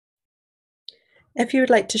If you would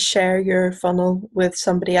like to share your funnel with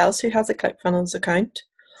somebody else who has a Clickfunnels account,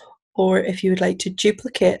 or if you would like to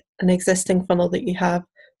duplicate an existing funnel that you have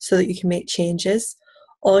so that you can make changes,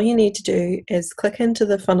 all you need to do is click into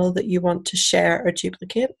the funnel that you want to share or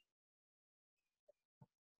duplicate.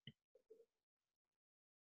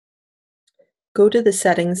 Go to the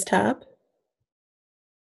Settings tab.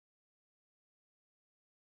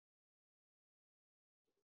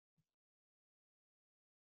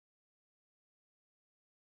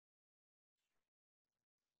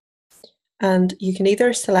 And you can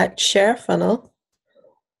either select Share Funnel,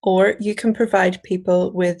 or you can provide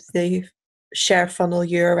people with the Share Funnel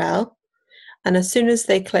URL. And as soon as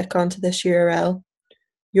they click onto this URL,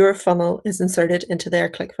 your funnel is inserted into their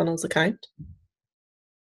Clickfunnels account.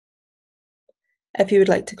 If you would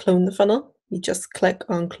like to clone the funnel, you just click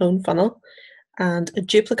on Clone Funnel, and a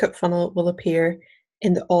duplicate funnel will appear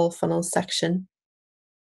in the All Funnels section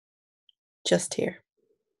just here.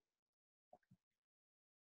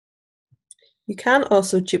 You can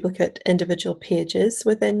also duplicate individual pages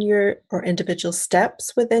within or individual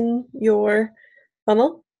steps within your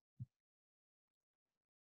funnel.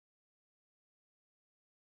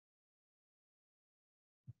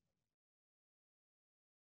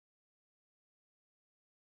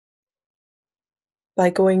 By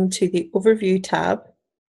going to the Overview tab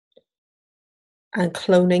and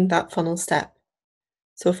cloning that funnel step.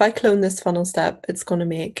 So if I clone this funnel step, it's going to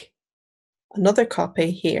make another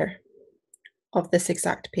copy here of this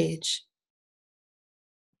exact page.